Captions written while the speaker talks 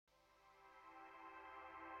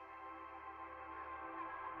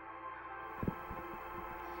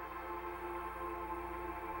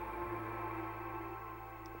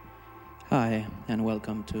Hi, and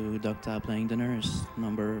welcome to Dokta Playing the Nurse,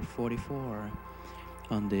 number 44.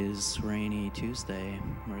 On this rainy Tuesday,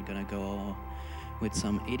 we're gonna go with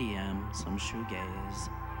some EDM, some shoegaze,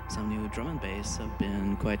 some new drum and bass I've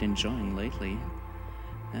been quite enjoying lately.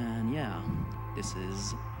 And yeah, this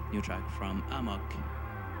is new track from Amok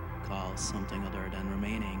called Something Other Than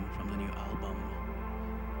Remaining from the new album.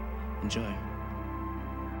 Enjoy.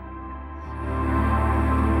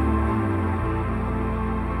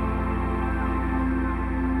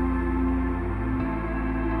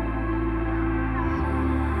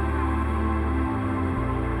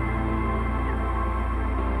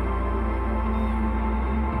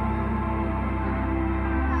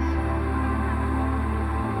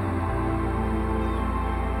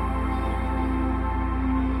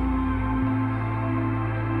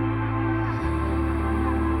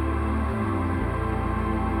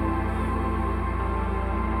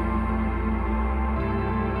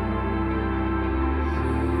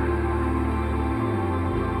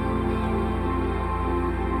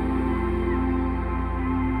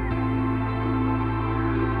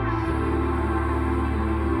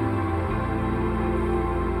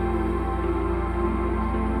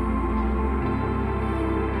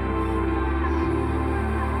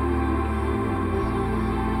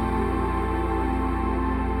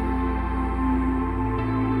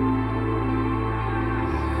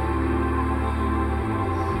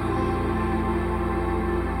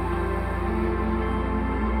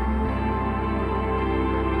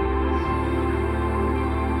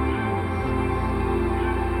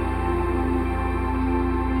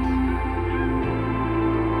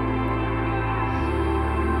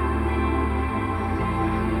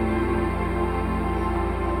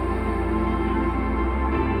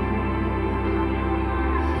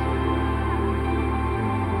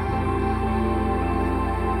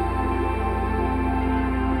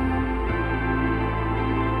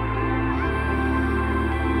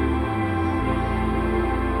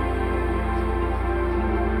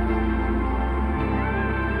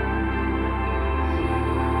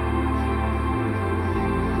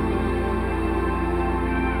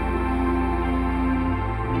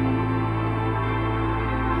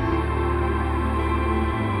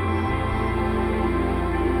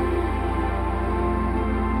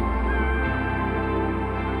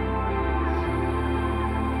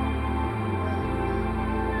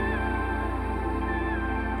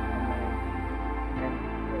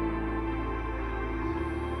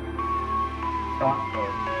 Thoughtful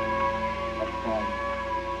of from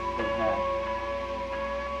the past.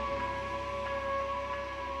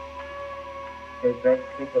 They break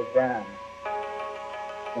people down.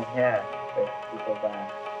 The hair breaks people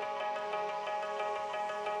down.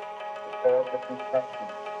 All the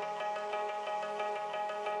conceptions.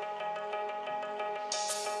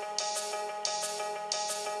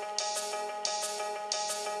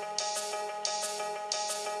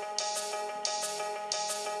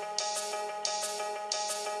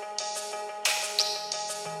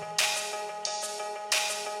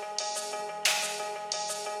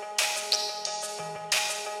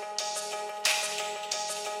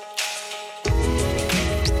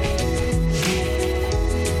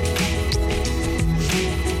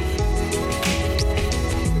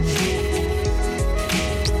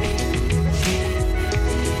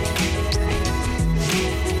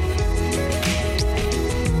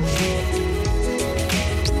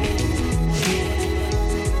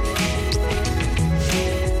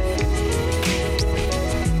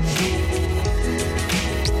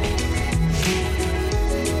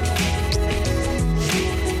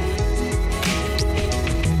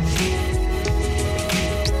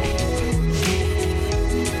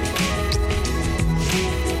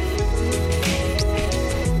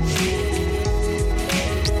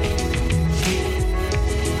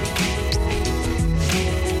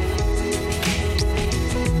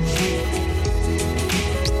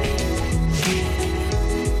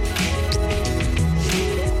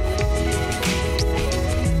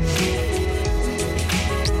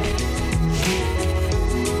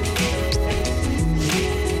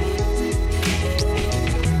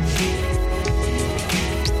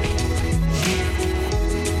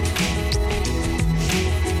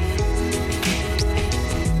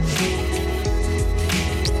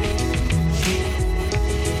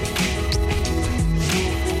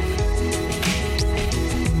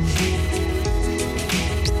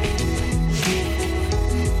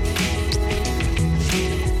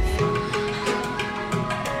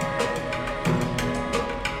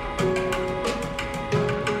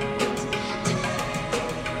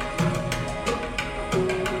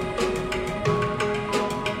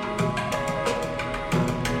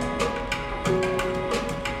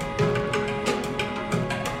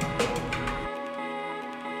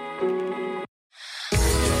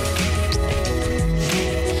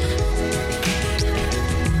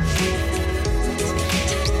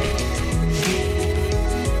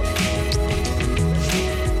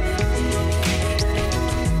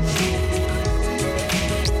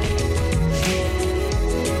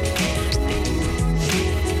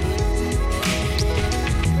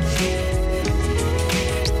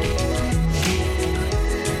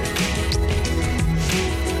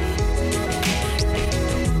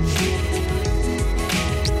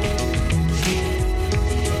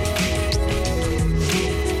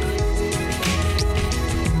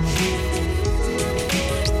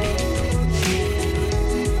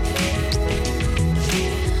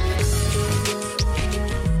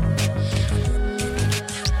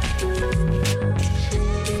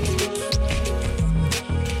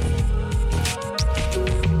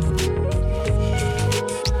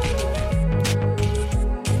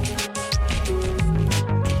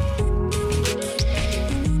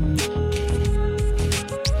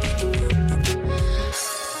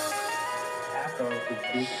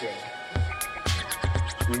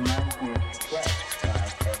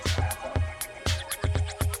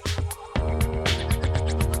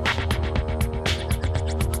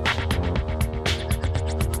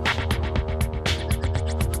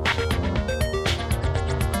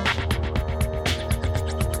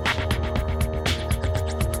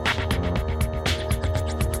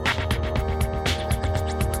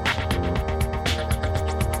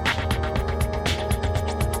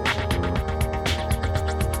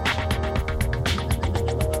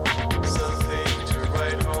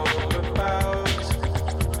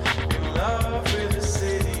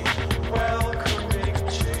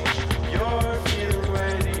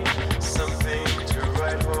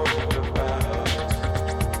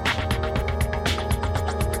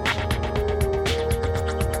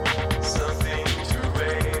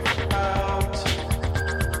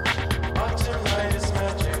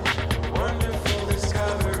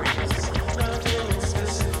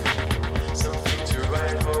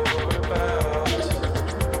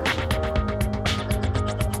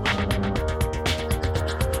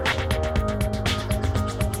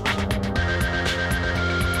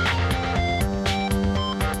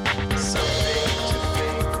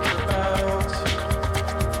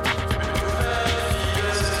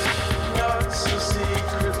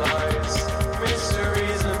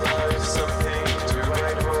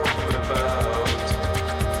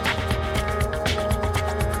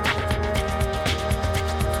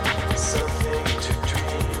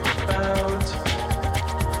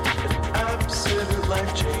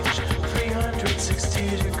 life change,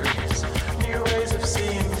 360 degrees. New ways of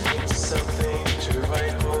seeing things, something to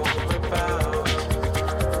write home about.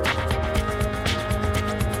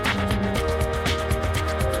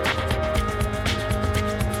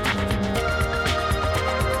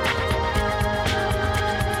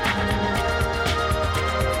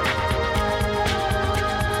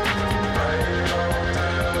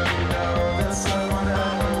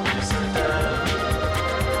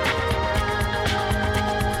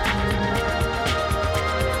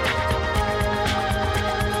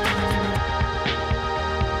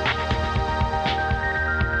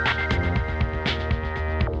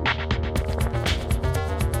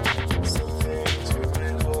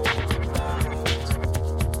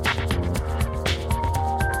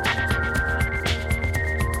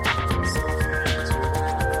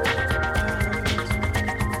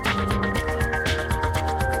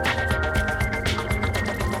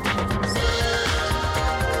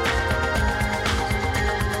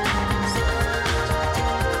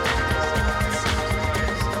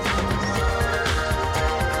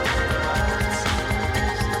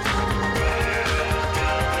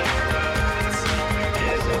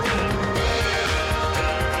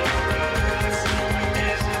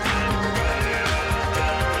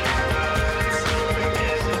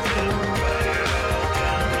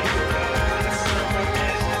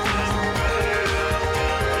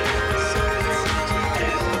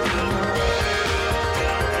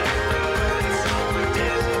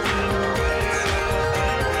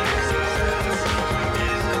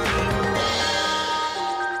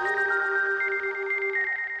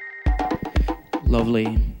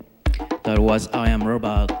 Lovely. That was I Am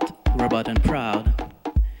Robot and Proud.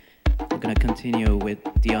 We're gonna continue with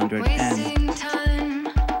the 100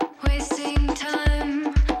 Wasting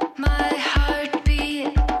time, my heart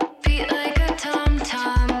beat like a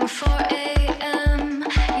tom-tom. 4 a.m.,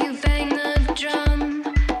 you bang the drum,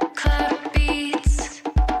 clap beats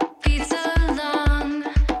along.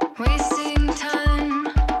 Wasting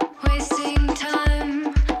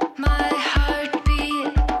time, my heart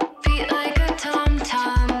beat like a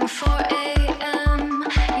tom-tom. 4 a.m.,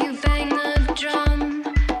 you bang the drum,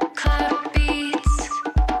 clap beats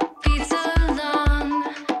along.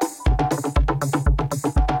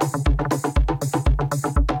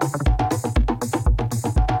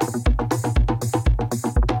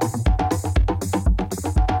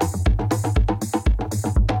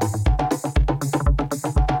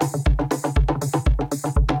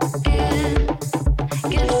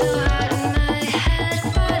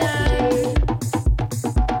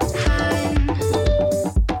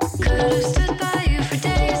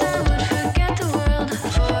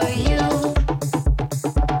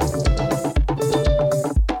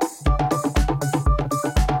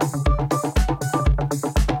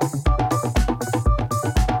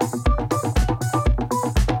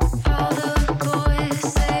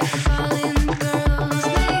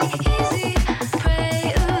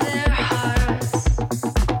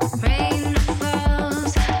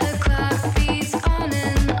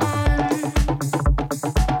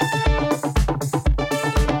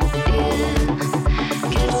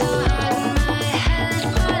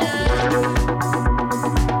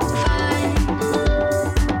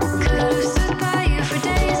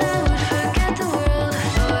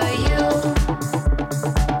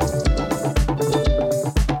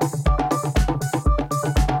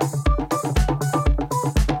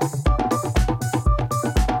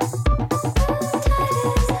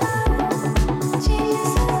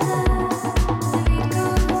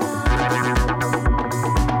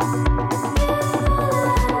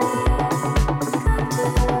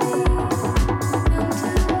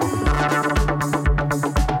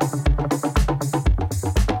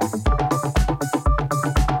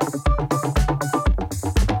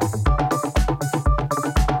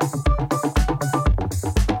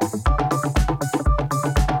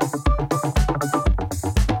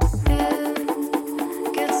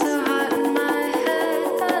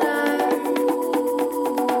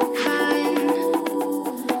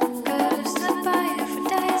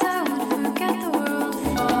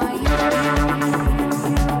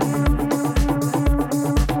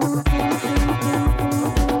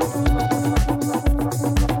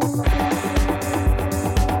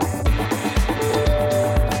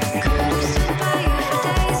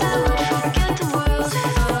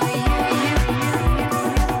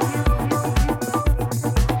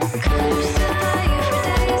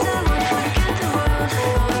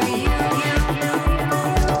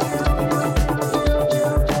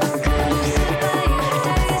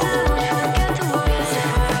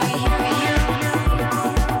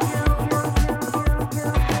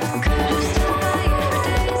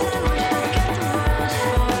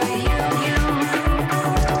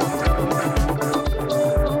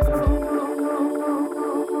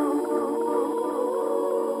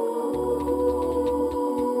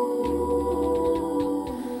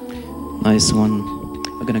 Nice one.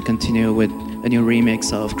 We're gonna continue with a new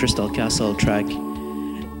remix of Crystal Castle track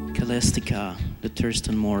Calestica, the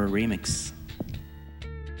Thurston Moore remix.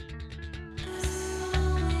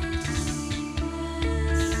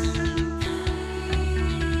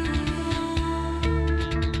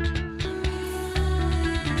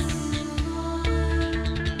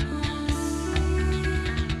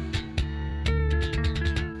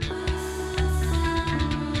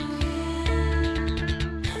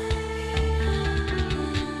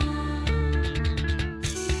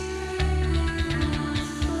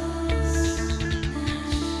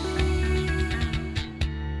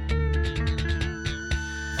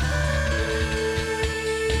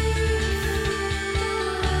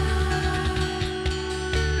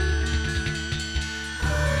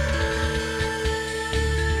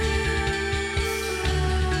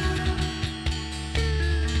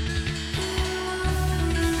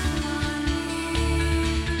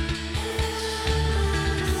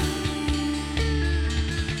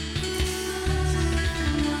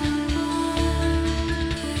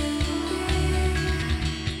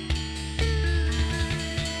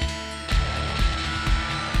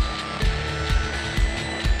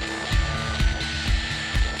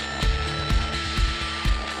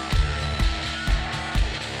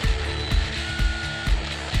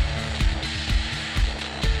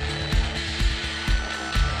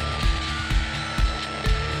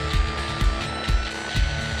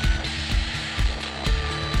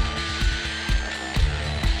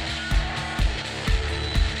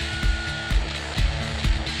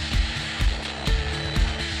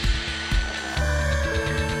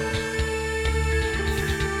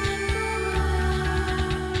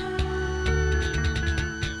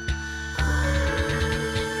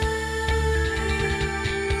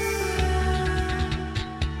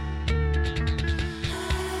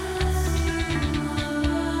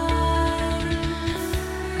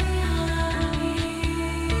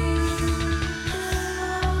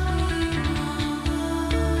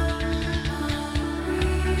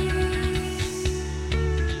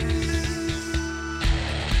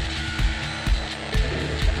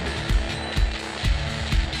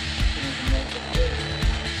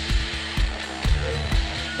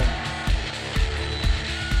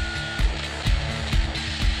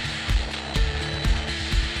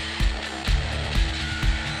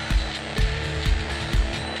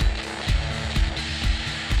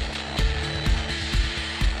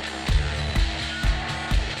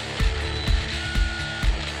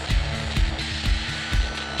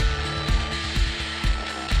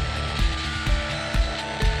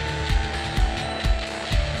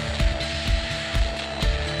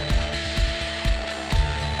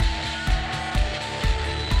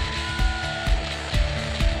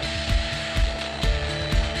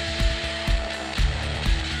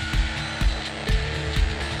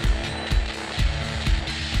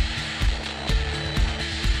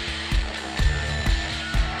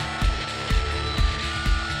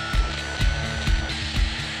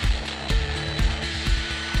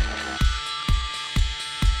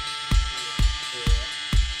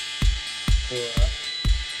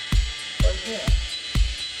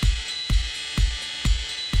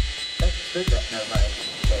 good that nobody can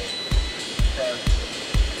say. So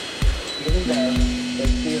even though they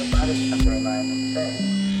feel body of their mind themselves,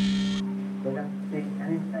 they don't see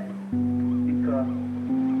anything because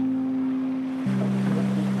of what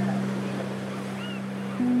we have.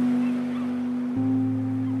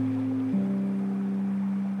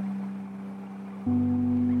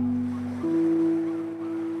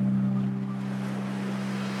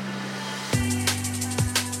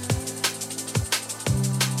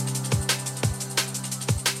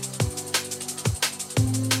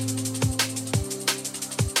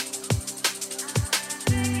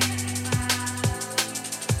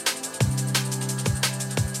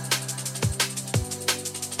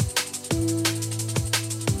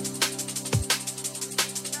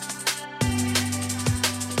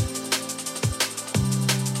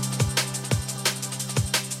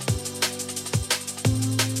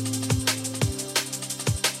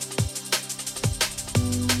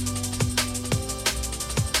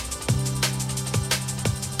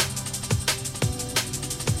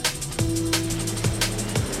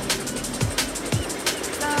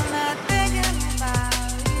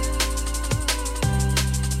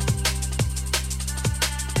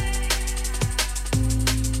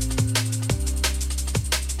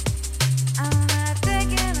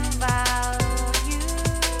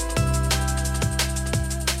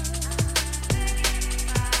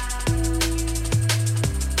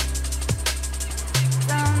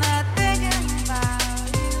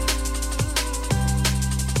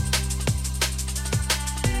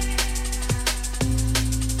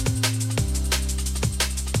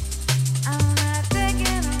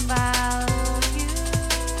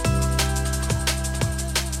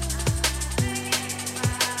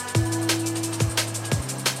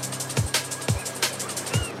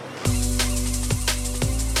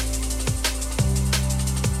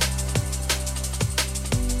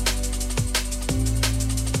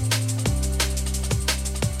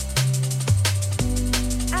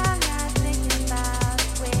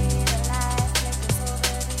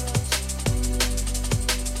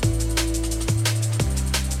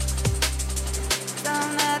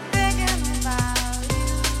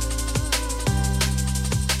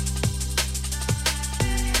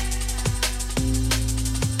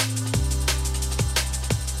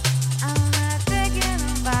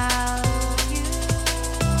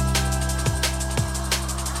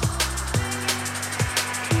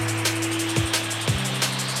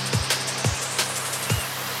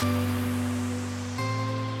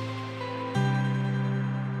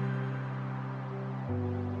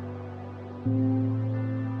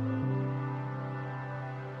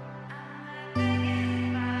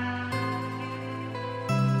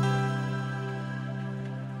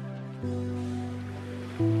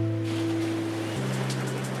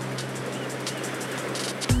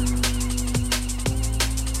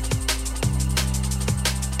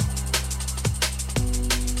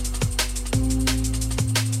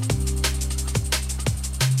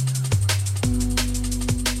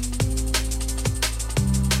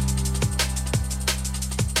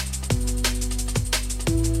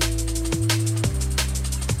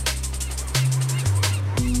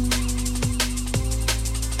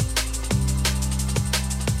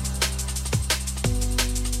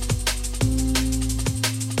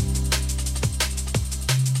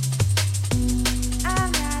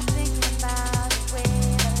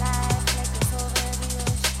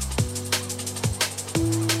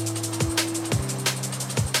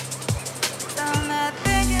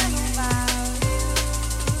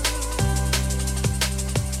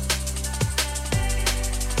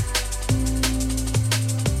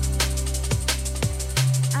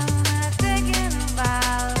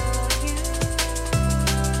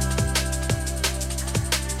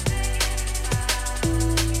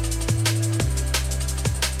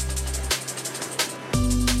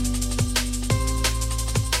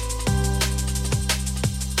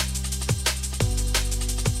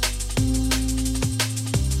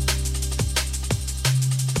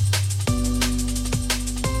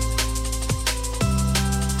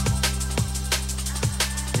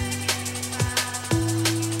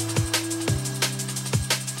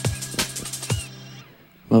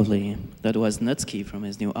 Lovely. That was Nutsky from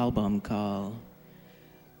his new album called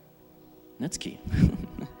Nutsky.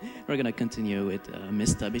 We're gonna continue with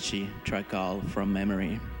Miss Tabichi track called From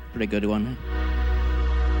Memory. Pretty good one.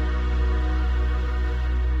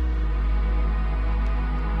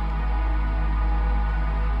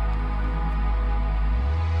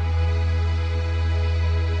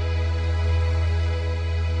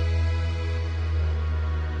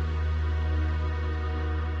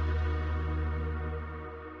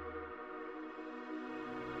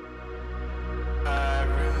 I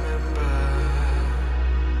remember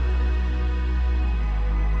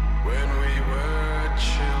when we were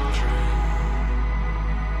children.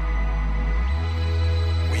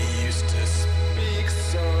 We used to speak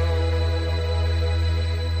so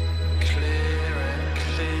clear and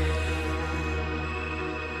clean.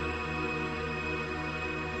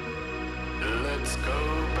 Let's go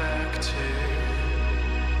back to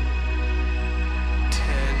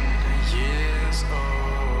 10 years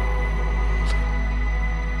old.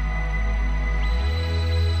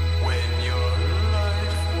 When your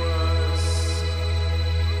life was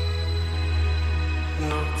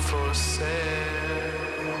not for sale.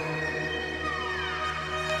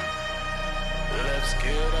 Let's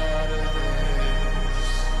get out of this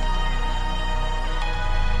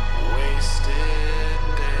wasted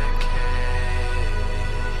decade.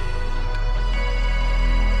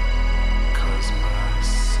 'Cause my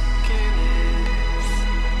skin is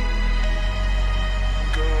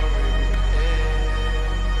going pale.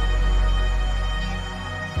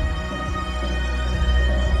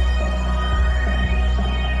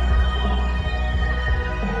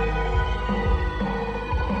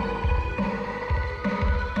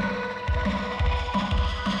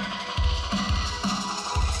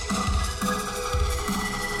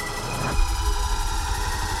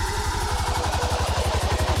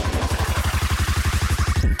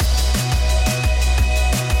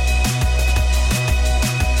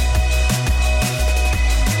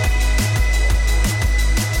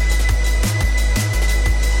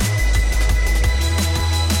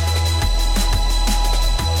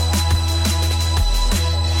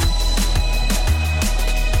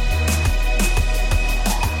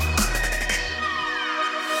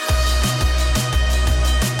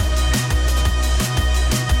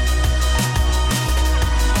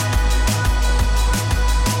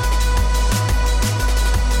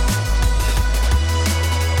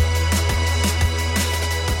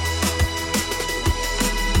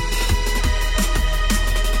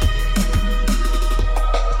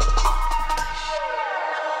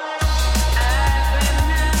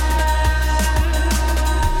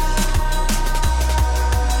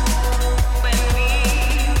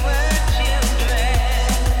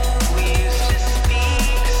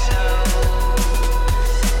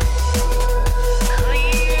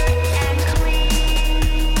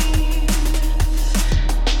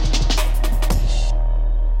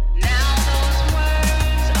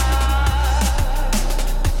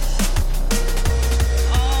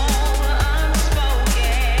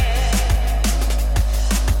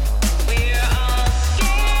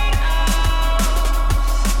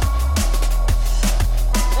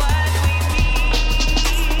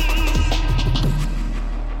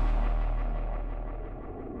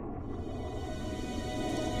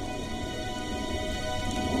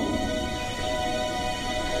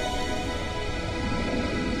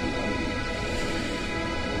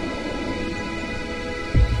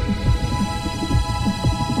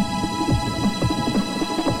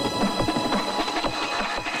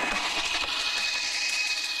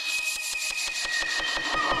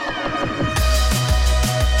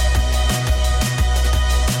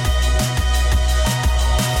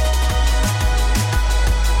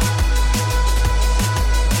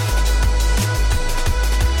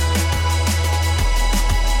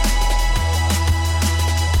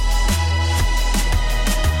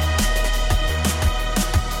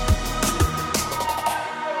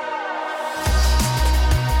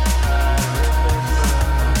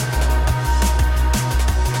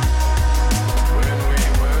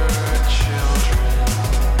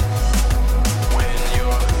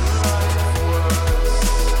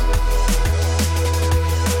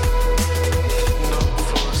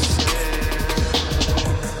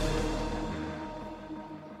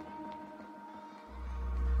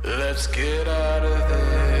 Let's get out of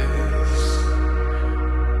this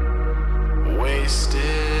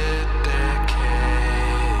wasted decade.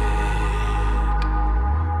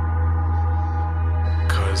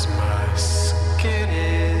 'Cause my skin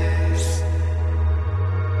is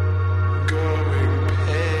going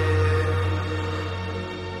pale.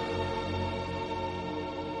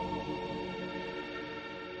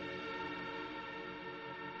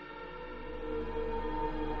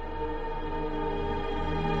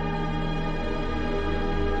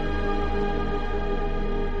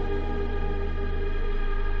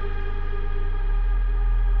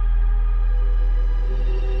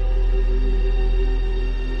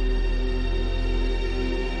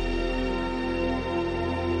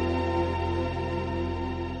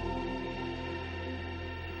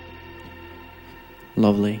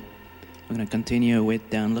 Lovely. I'm gonna continue with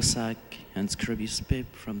Dan Lassac and Scroobius Pip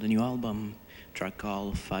from the new album, track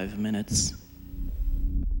called 5 Minutes.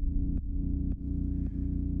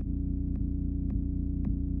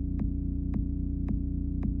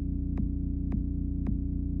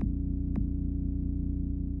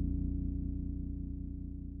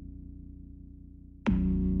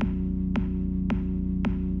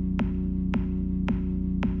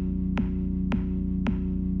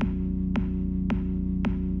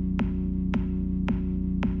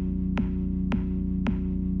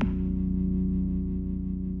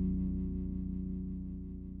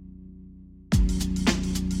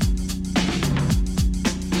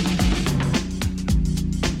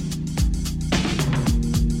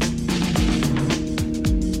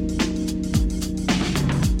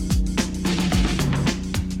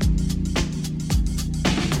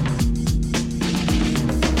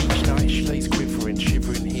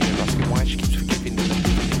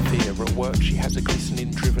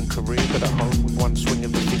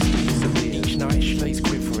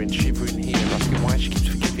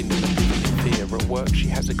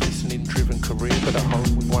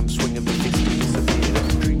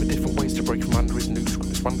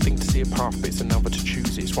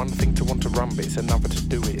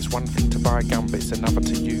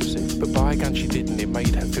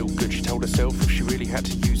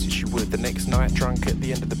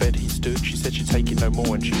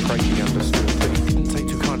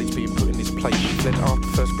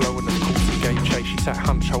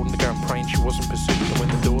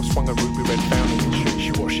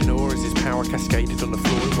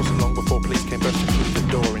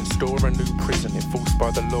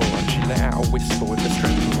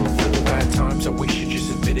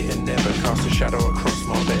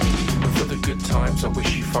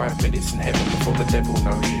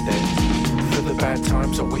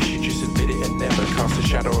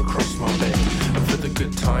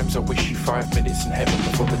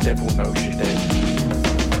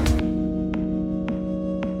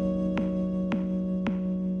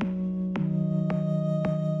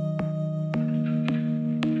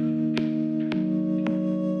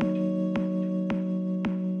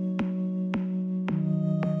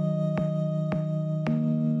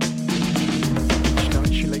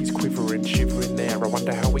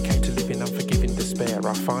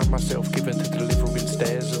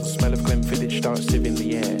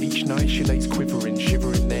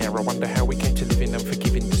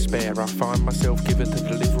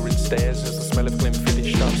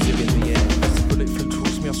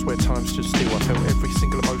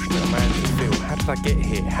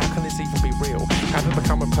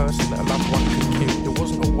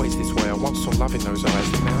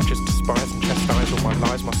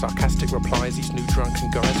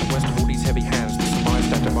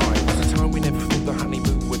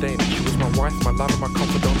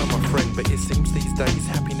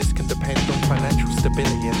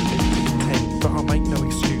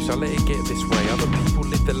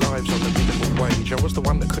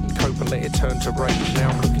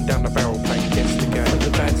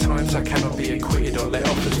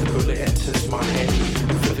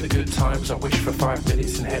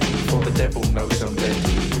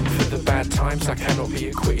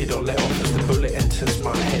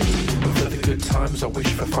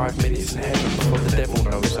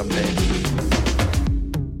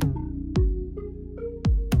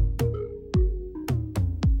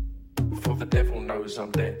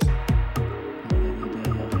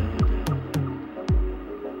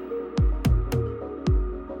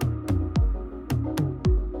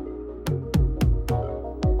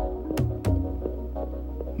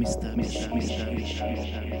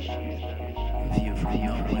 View from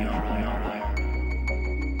nowhere.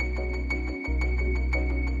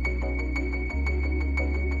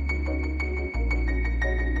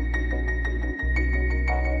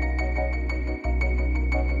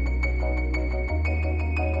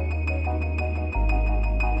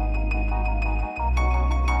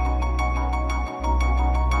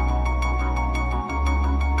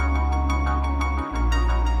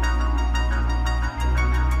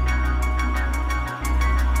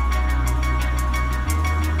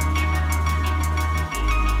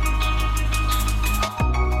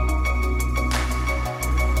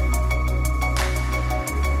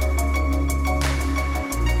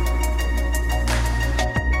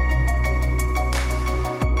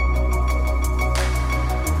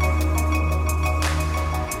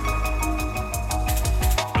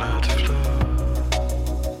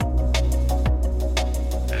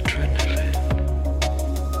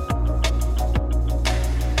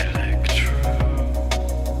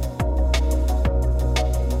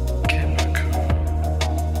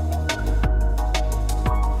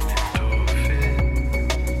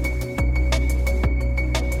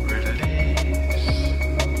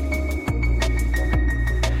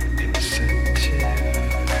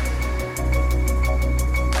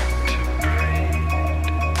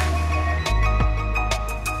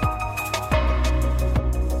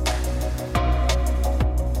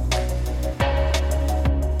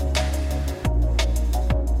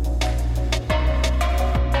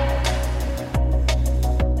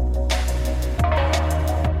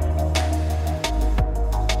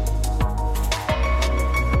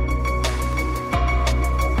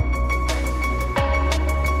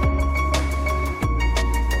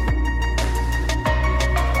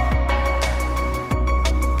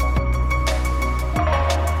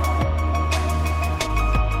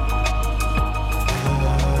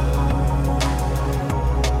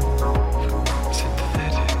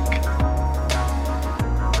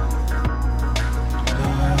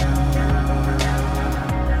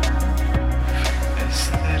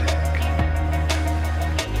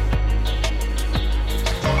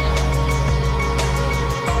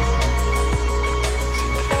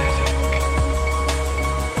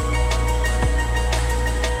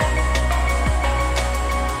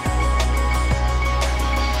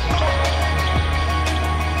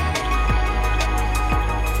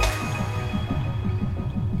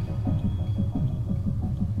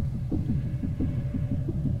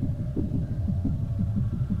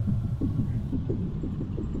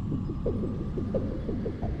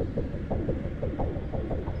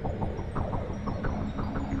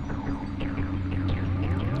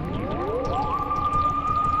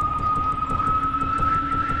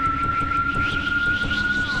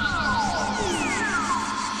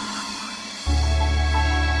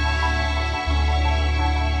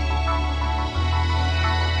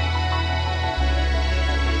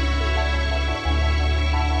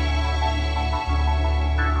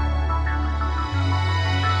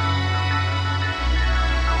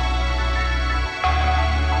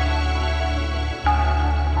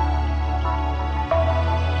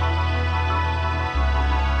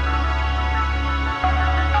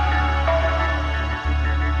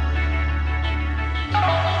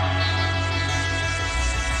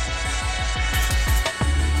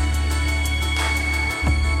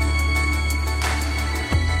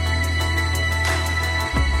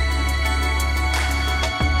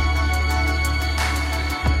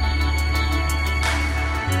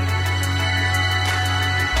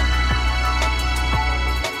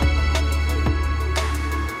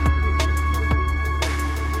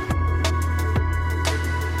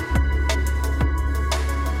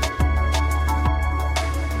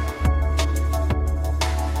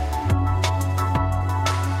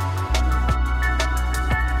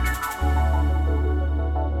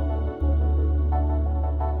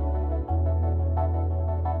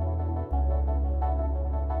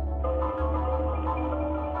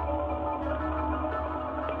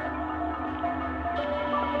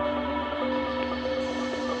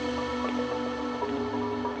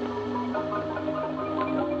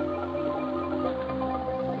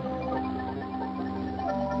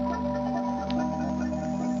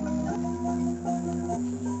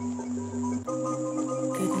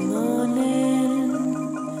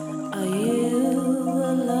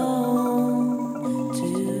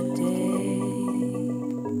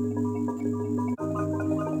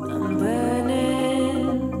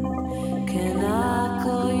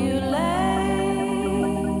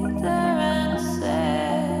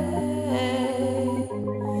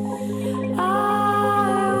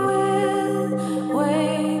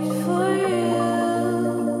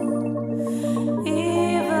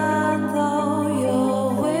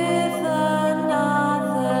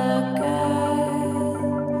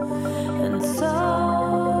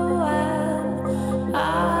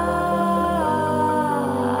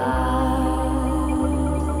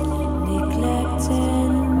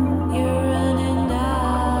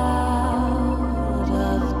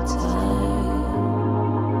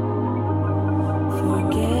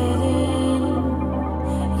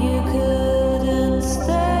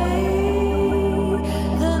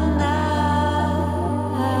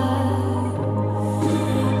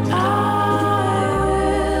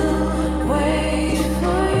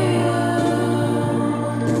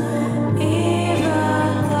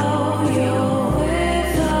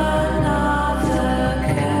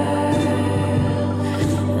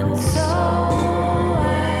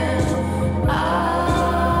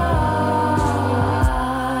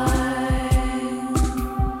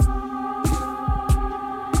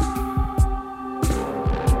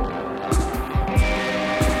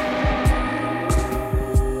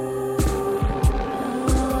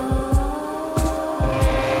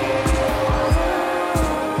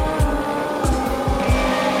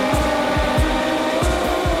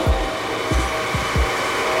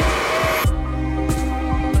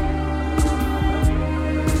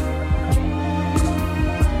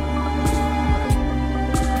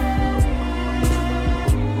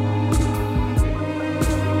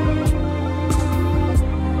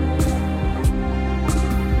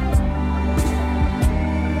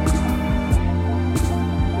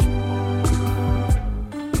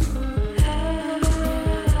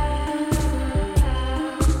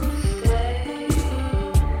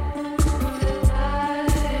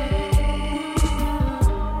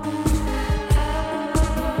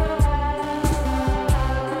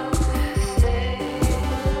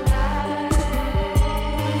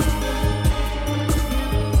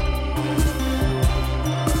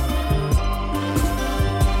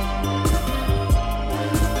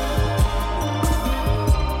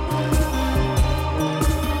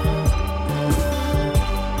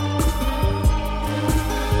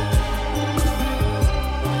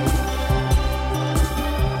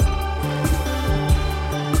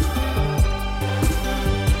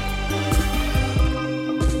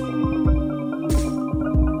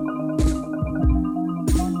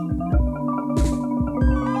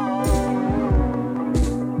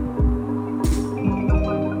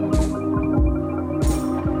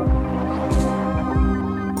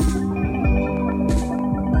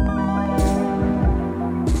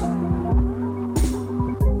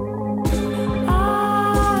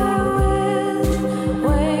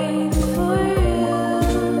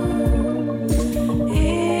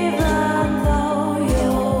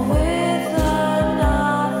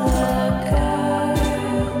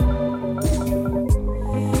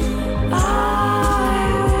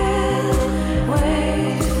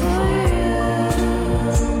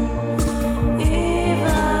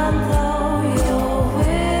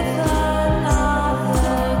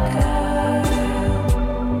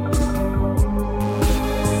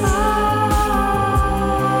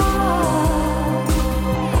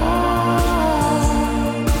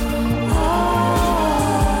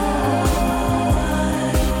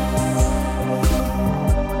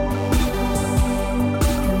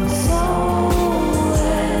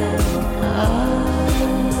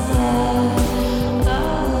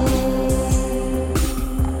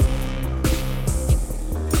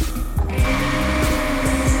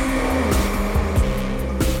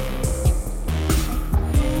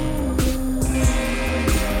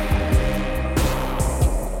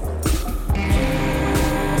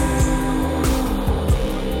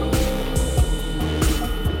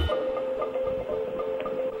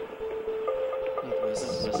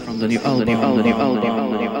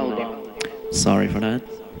 Sorry for that.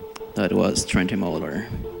 That was Trent Moller,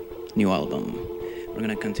 new album. We're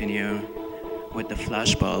gonna continue with the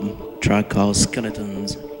Flashbulb track called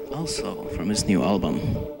Skeletons, also from his new album.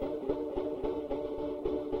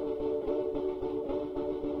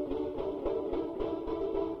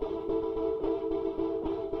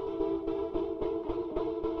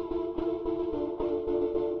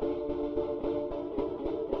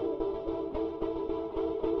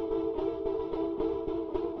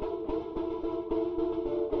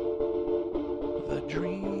 The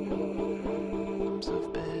dreams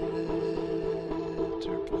of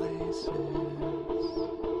better places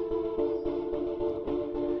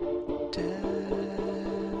decimate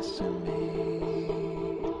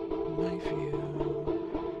my view.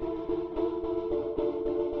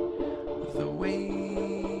 The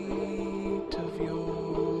weight of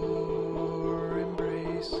your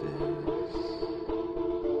embraces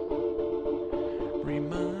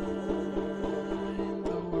remind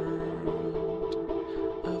the world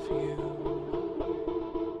of you.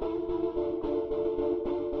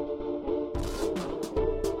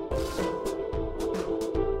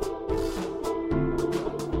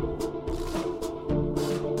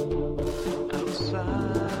 Outside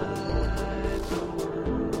the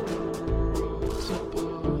world's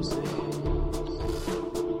opposing,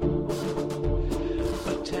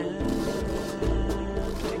 attempting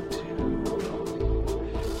to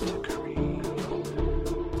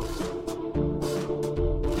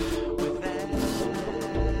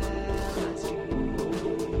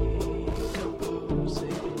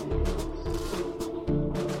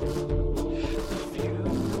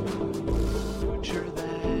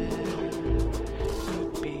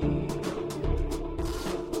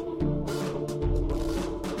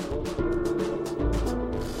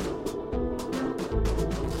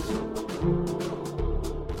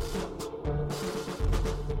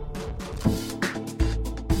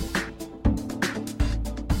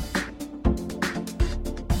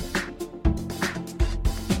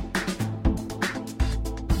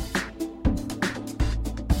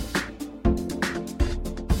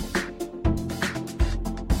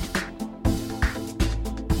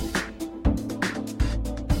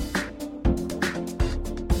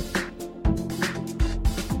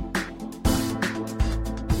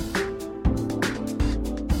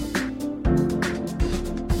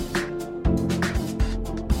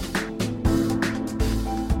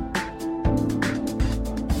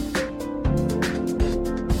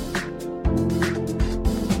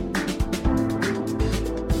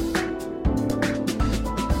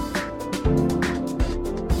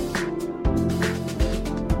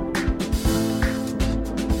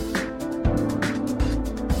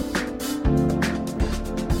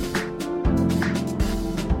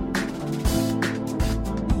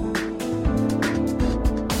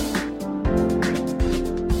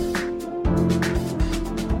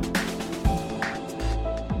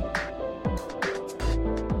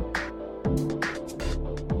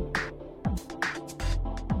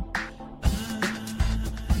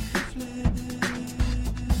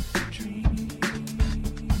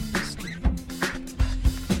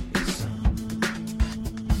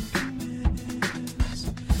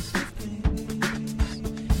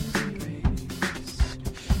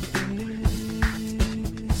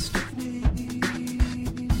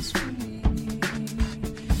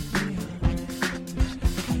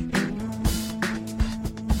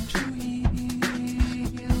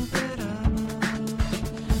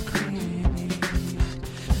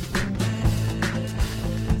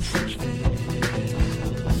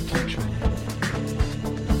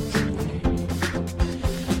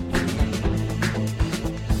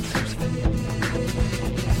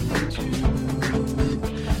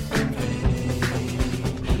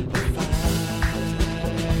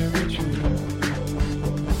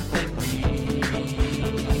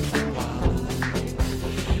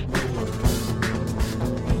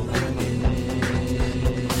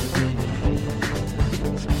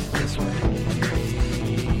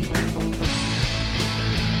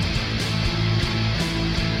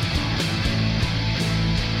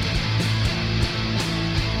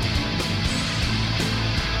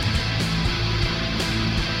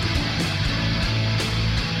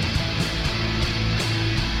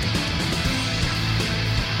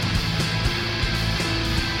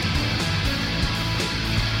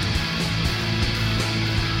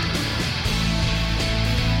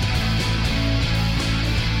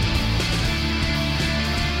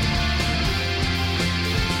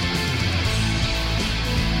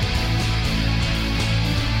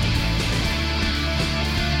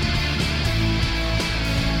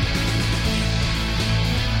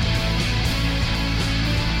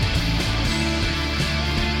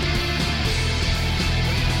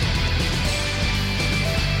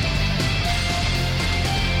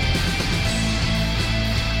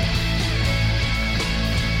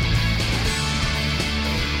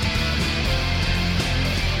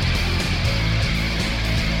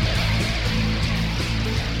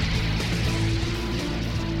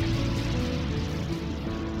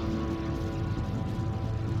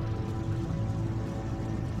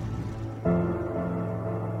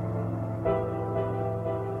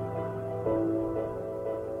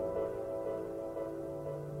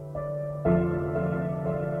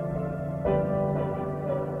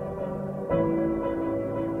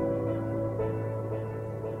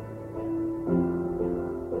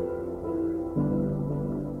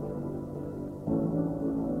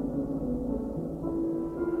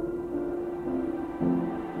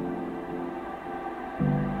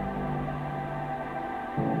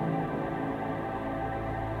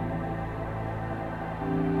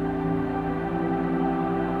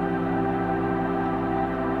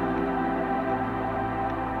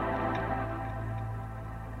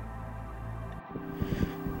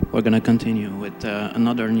We're gonna continue with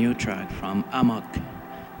another new track from Amok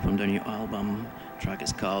from the new album. Track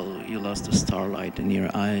is called You Lost the Starlight in Your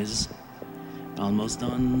Eyes. Almost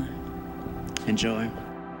done. Enjoy.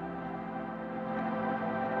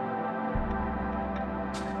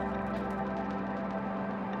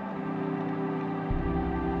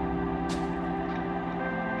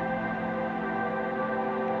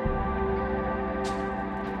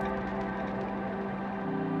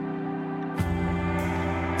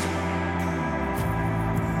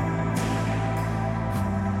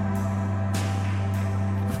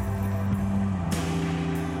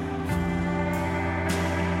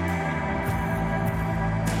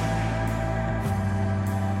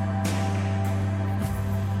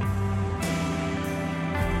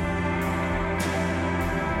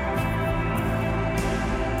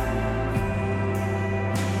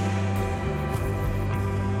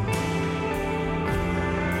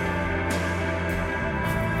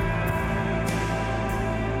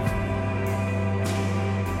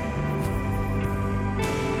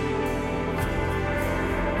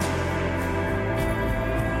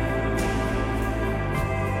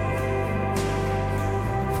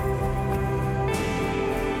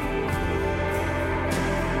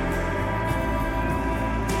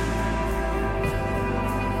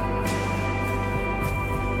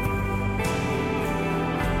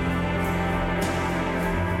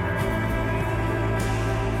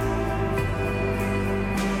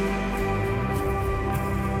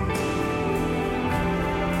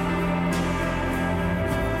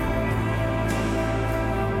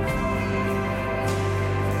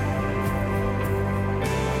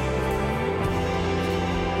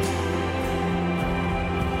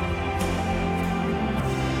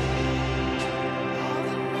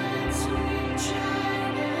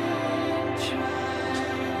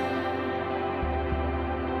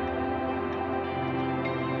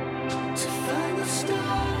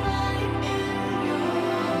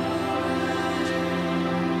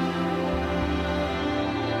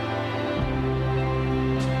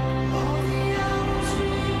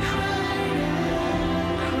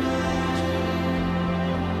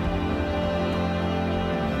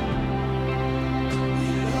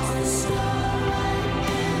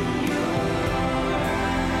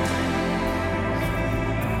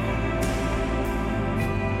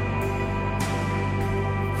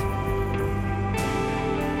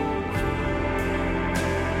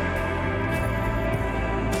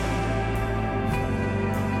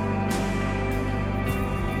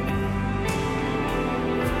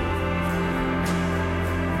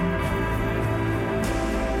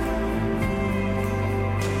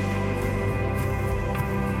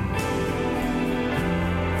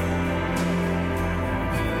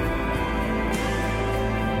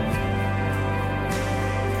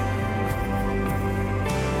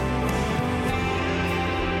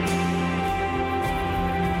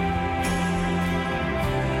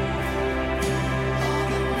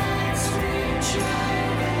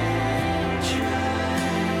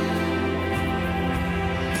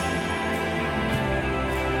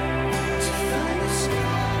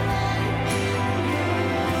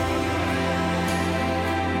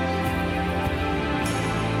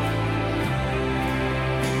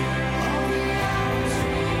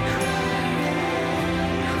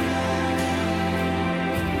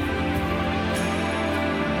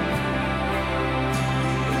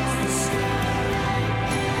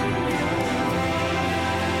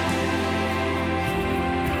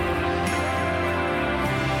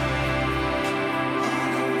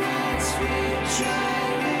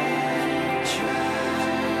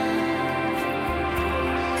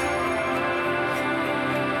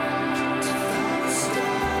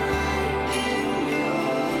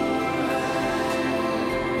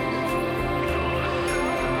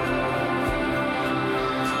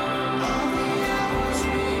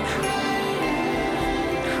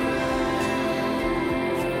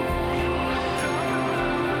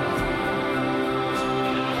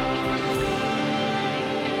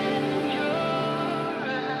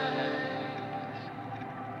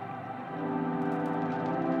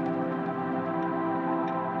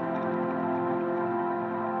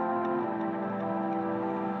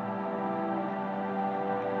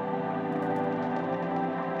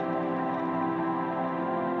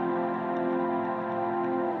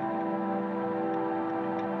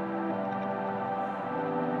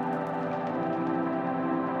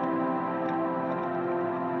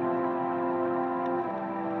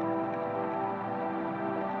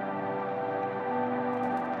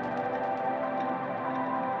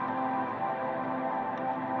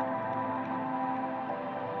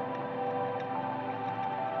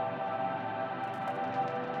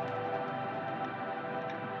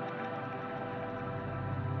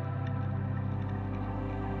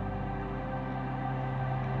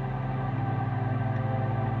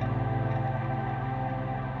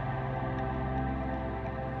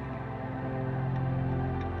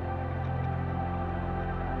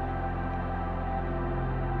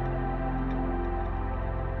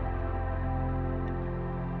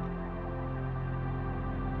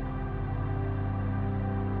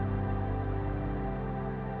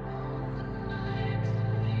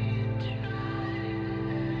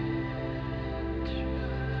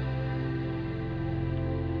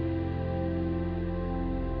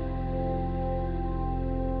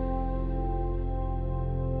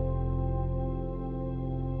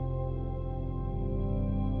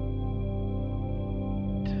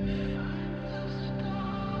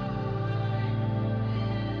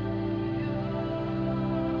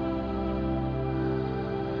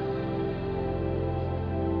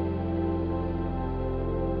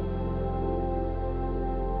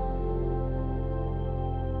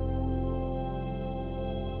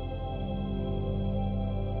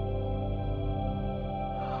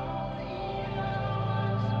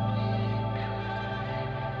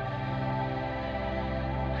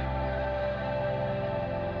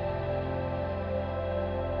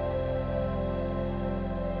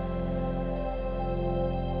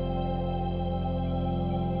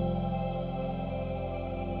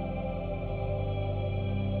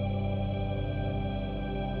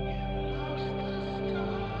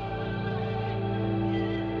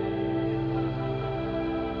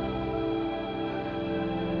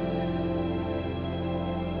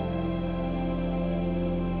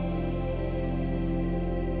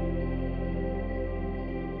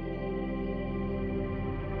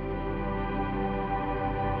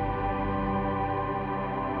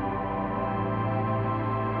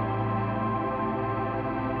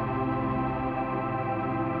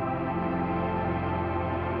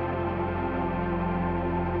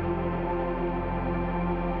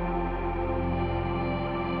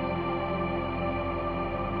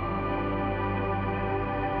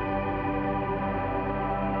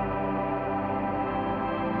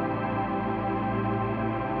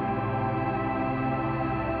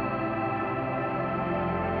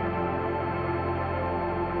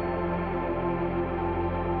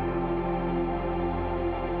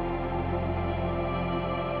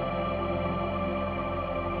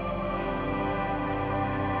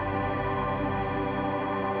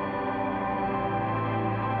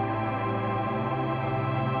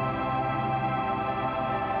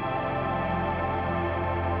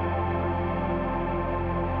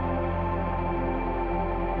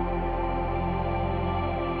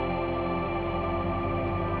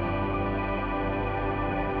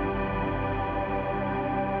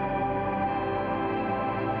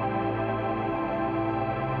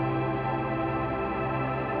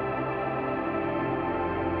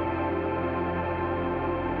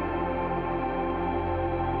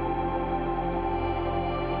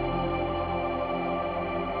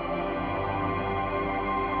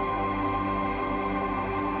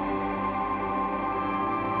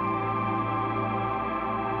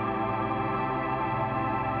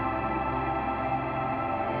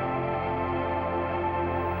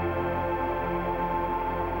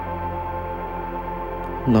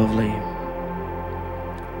 Lovely.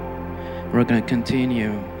 We're gonna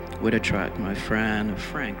continue with a track my friend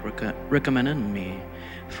Frank recommended me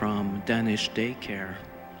from Danish Daycare.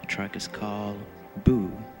 The track is called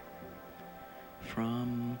Boo,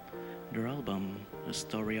 from their album A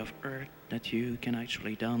Story of Earth that you can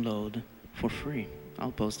actually download for free.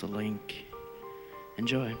 I'll post a link.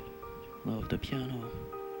 Enjoy. Love the piano.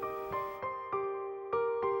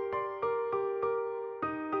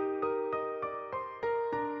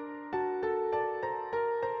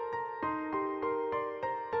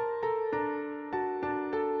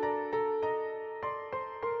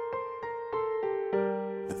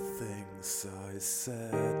 The things I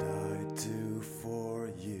said I do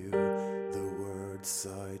for you, the words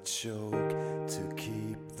I choke to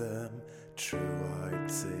keep them true, I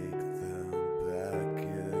take them back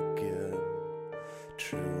again.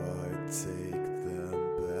 True, I take them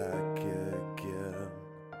back again.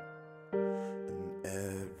 And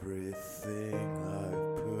everything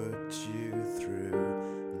I've put you through,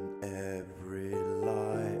 and every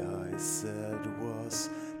lie I said was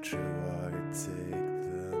true, I take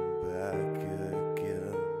them back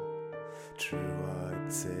again. True, I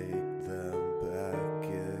take them back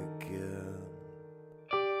again.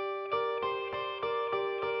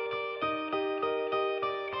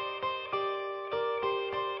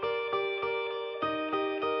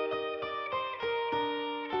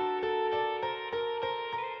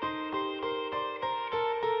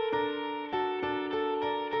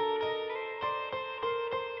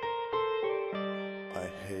 I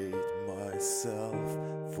hate myself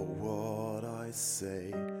for what I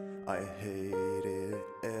say. I hate it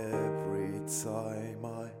every time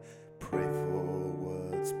I pray for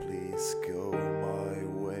words. Please go my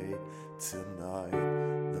way tonight.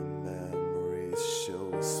 The memory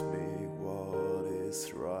shows me what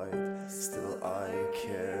is right. Still I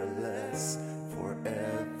care less for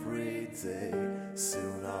every day.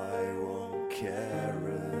 Soon I won't care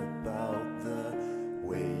about the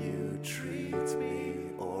way you treat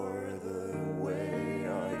me or the way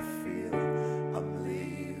I feel. I'm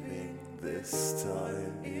leaving this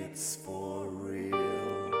time, it's for real.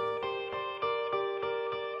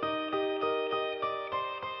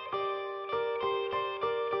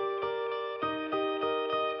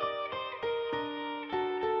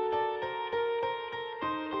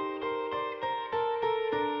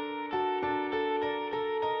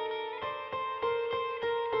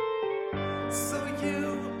 So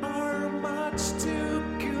you are much too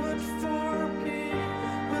good for me.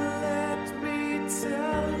 Well, let me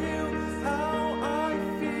tell you how I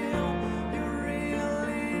feel. You're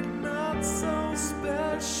really not so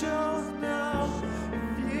special now.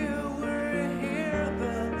 If you were here,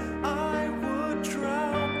 then I would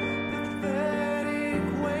drown. Pathetic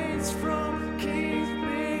ways from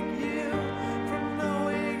keeping you from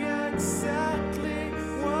knowing exactly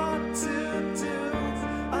what to do.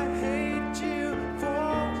 I hate you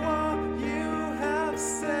for what you have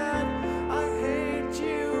said. I hate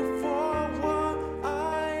you for what I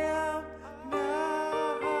am now.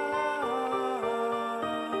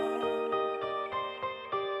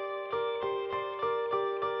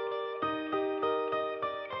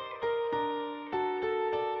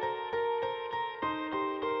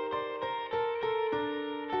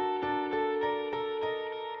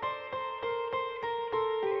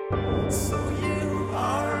 So you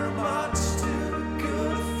are much too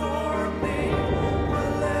good for me.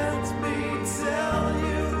 Well, let me tell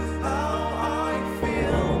you how I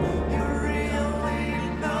feel. You're really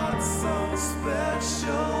not so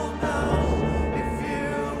special now. If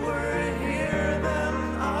you were here, then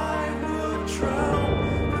I would drown.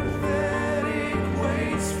 Pathetic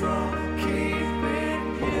ways from keeping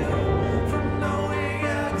you from knowing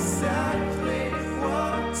exactly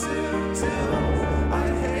what to do. I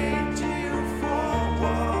hate you for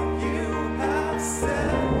what you have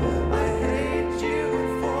said. I hate you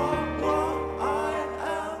for what I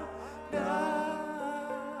am now.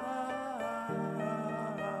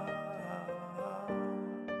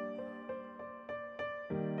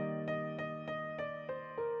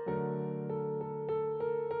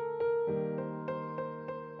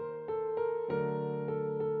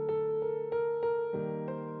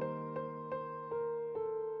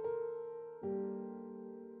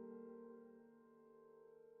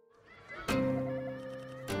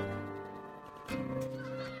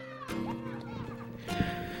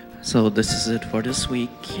 So this is it for this week.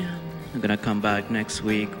 I'm gonna come back next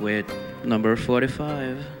week with number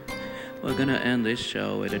 45. We're gonna end this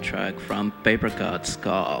show with a track from Paper Cuts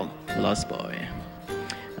called Lost Boy.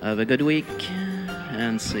 Have a good week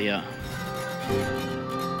and see ya.